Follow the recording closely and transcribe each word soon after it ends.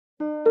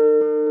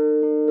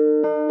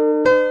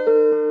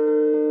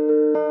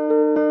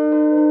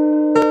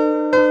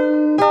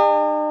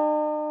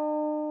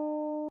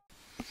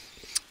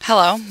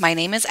Hello, my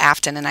name is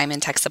Afton and I'm in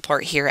tech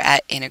support here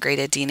at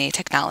Integrated DNA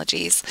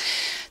Technologies.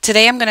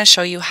 Today I'm going to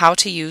show you how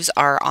to use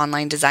our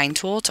online design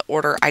tool to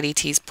order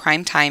IDT's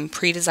PrimeTime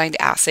pre-designed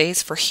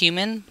assays for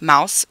human,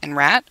 mouse, and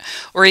rat,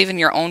 or even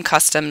your own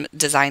custom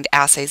designed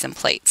assays and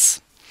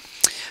plates.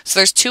 So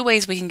there's two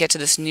ways we can get to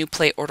this new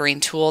plate ordering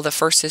tool. The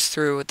first is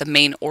through the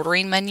main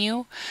ordering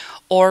menu,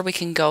 or we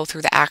can go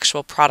through the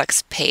actual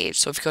products page.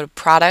 So if you go to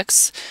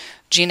products,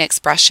 gene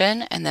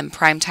expression, and then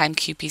PrimeTime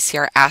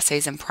qPCR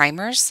assays and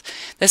primers,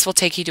 this will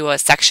take you to a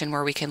section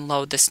where we can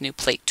load this new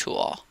plate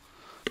tool.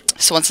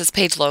 So once this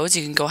page loads,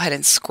 you can go ahead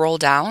and scroll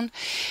down,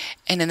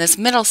 and in this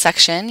middle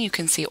section you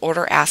can see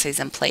order assays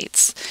and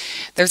plates.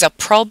 There's a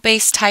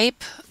probe-based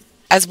type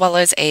as well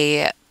as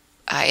a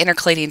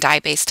intercalating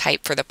dye-based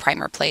type for the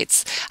primer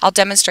plates. I'll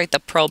demonstrate the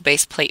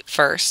probe-based plate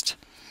first.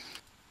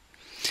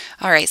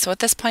 Alright, so at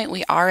this point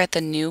we are at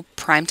the new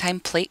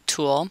PrimeTime plate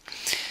tool.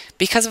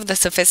 Because of the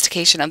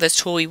sophistication of this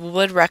tool, we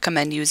would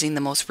recommend using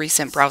the most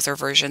recent browser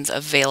versions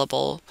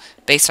available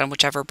based on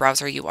whichever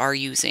browser you are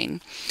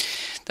using.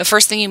 The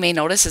first thing you may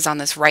notice is on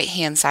this right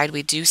hand side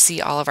we do see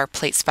all of our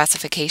plate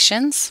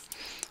specifications.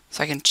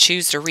 So I can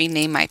choose to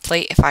rename my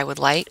plate if I would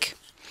like.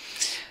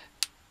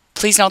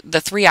 Please note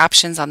the three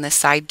options on this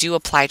side do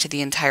apply to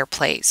the entire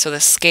plate. So the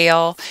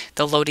scale,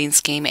 the loading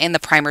scheme, and the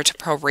primer to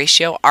probe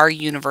ratio are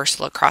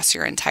universal across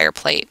your entire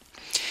plate.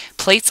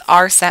 Plates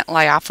are sent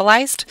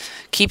lyophilized.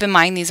 Keep in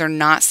mind these are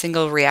not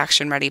single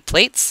reaction ready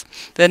plates.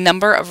 The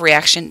number of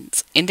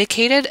reactions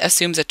indicated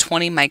assumes a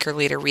 20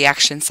 microliter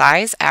reaction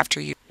size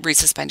after you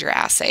resuspend your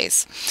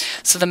assays.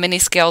 So the mini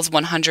scale is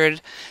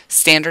 100,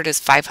 standard is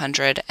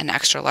 500, and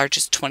extra large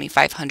is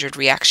 2500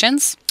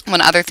 reactions.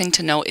 One other thing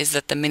to note is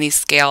that the mini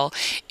scale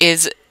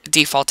is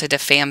defaulted to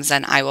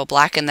FAMZen IO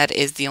Black, and that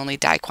is the only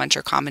dye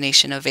quencher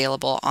combination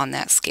available on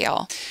that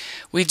scale.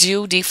 We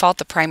do default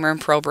the primer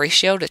and probe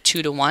ratio to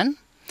 2:1.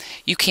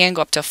 You can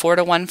go up to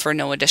 4:1 for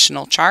no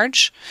additional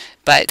charge,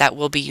 but that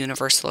will be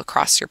universal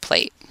across your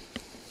plate.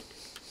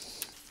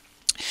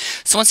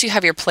 So once you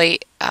have your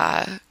plate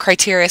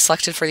criteria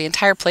selected for the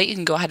entire plate, you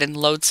can go ahead and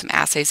load some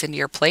assays into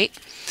your plate.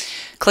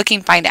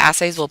 Clicking Find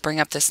Assays will bring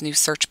up this new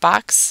search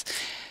box.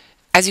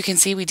 As you can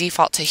see, we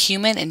default to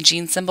human and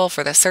gene symbol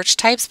for the search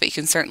types, but you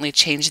can certainly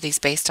change these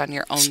based on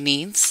your own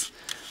needs.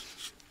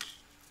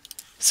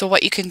 So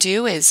what you can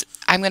do is,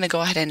 I'm going to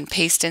go ahead and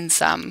paste in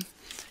some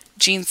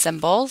gene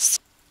symbols.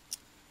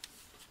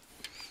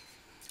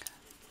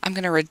 I'm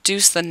going to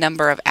reduce the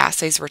number of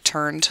assays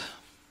returned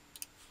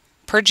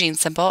per gene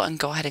symbol and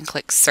go ahead and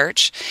click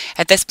search.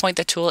 At this point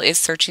the tool is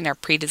searching our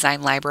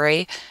pre-designed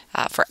library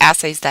for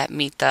assays that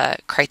meet the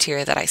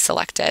criteria that I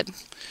selected.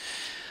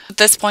 At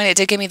this point it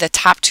did give me the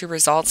top two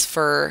results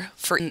for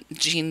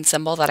gene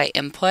symbol that I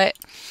input.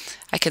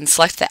 I can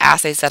select the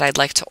assays that I'd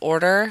like to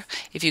order.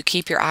 If you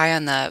keep your eye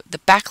on the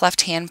back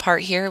left hand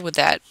part here with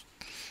that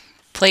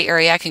plate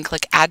area, I can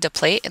click add to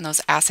plate and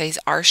those assays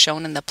are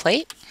shown in the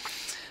plate.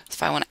 So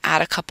if I want to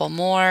add a couple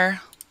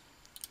more,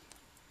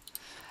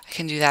 I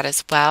can do that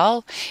as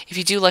well. If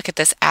you do look at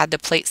this add to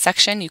plate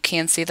section, you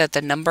can see that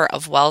the number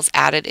of wells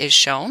added is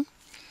shown.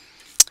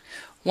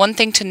 One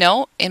thing to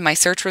note, in my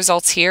search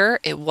results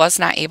here, it was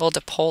not able to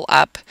pull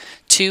up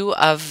two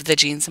of the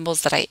gene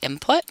symbols that I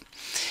input.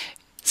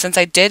 Since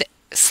I did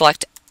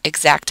select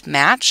exact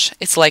match,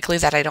 it's likely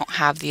that I don't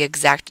have the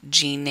exact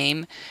gene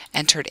name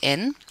entered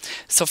in.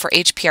 So for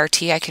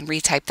HPRT, I can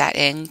retype that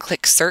in,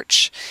 click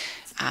search,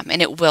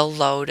 and it will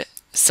load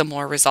some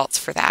more results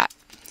for that.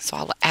 So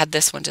I'll add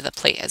this one to the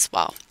plate as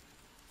well.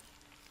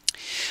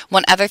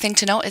 One other thing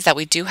to note is that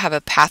we do have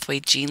a pathway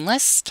gene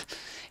list.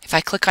 If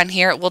I click on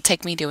here, it will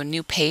take me to a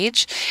new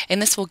page,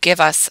 and this will give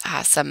us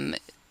some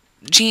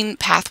gene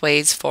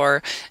pathways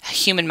for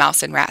human,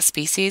 mouse, and rat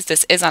species.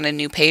 This is on a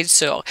new page,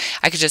 so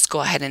I could just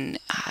go ahead and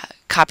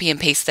copy and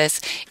paste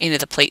this into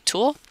the plate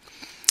tool.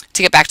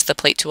 To get back to the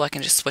plate tool, I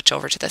can just switch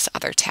over to this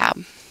other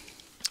tab.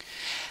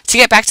 To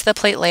get back to the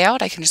plate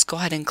layout, I can just go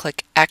ahead and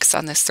click X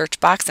on this search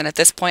box, and at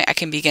this point I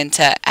can begin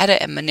to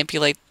edit and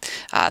manipulate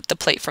the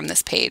plate from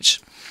this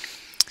page.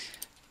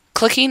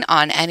 Clicking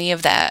on any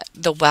of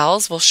the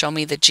wells will show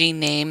me the gene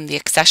name, the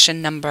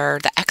accession number,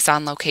 the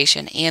exon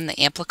location, and the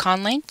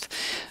amplicon length.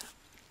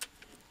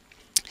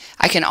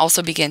 I can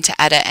also begin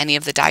to edit any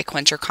of the dye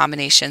quencher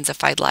combinations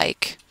if I'd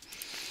like.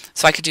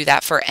 So I could do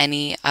that for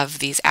any of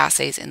these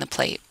assays in the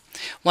plate.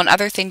 One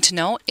other thing to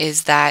note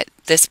is that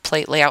this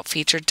plate layout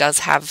feature does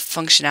have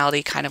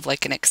functionality kind of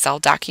like an Excel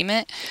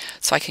document.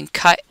 So I can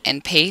cut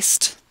and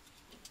paste.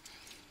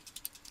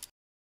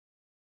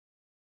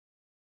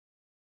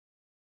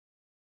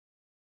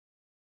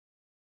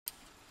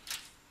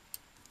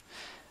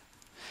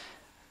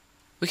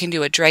 We can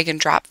do a drag and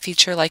drop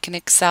feature like in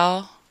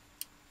Excel.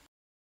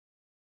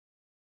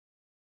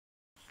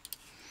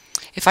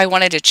 If I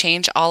wanted to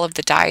change all of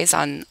the dyes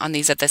on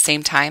these at the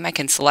same time, I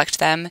can select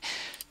them,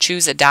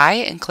 choose a dye,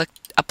 and click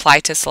Apply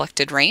to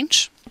Selected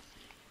Range.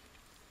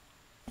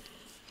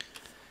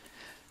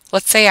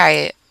 Let's say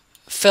I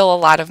fill a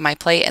lot of my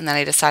plate and then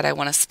I decide I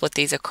want to split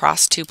these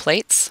across two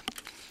plates.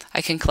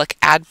 I can click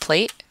Add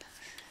Plate,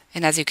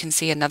 and as you can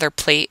see, another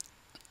plate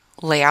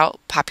layout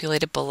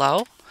populated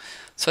below.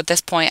 So at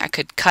this point I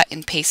could cut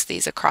and paste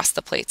these across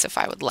the plates if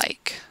I would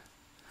like.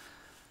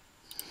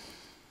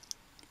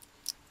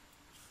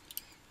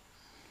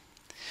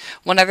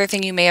 One other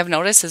thing you may have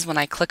noticed is when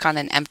I click on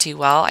an empty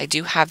well, I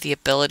do have the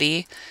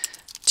ability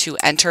to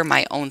enter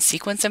my own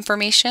sequence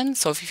information.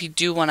 So if you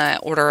do want to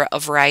order a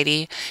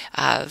variety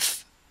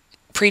of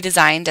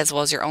pre-designed as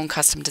well as your own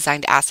custom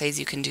designed assays,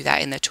 you can do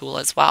that in the tool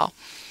as well.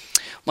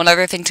 One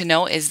other thing to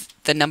note is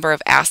the number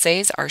of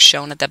assays are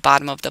shown at the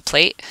bottom of the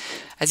plate.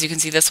 As you can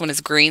see, this one is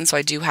green, so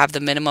I do have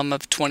the minimum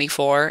of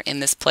 24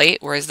 in this plate,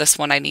 whereas this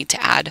one I need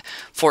to add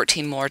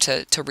 14 more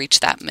to reach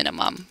that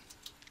minimum.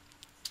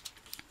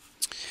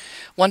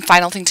 One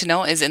final thing to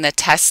note is in the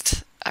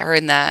test, or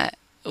in the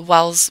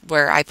wells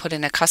where I put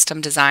in a custom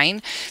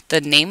design,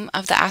 the name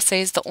of the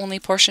assay is the only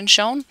portion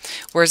shown,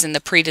 whereas in the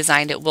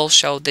pre-designed it will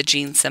show the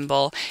gene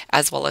symbol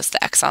as well as the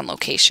exon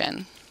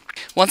location.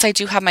 Once I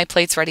do have my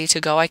plates ready to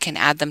go, I can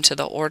add them to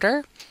the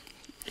order.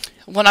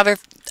 One other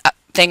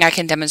thing I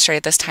can demonstrate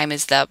at this time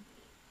is the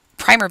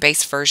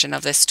primer-based version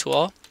of this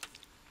tool.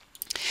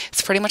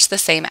 It's pretty much the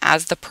same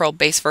as the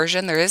probe-based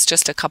version. There is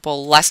just a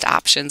couple less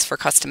options for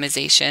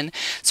customization.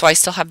 So I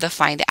still have the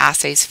Find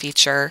Assays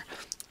feature.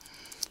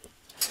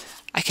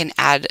 I can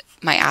add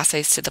my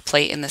assays to the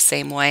plate in the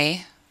same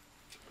way.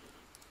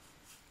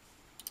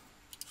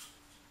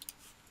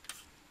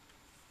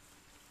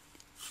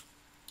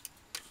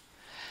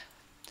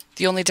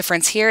 The only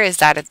difference here is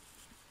that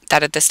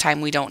at this time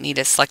we don't need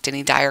to select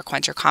any dye or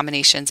quencher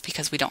combinations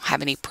because we don't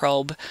have any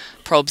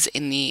probes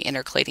in the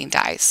intercalating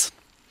dyes.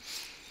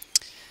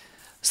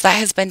 So that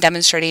has been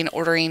demonstrating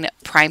ordering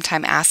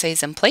PrimeTime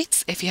assays and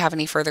plates. If you have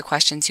any further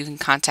questions, you can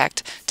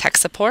contact tech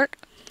support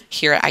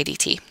here at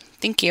IDT.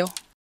 Thank you.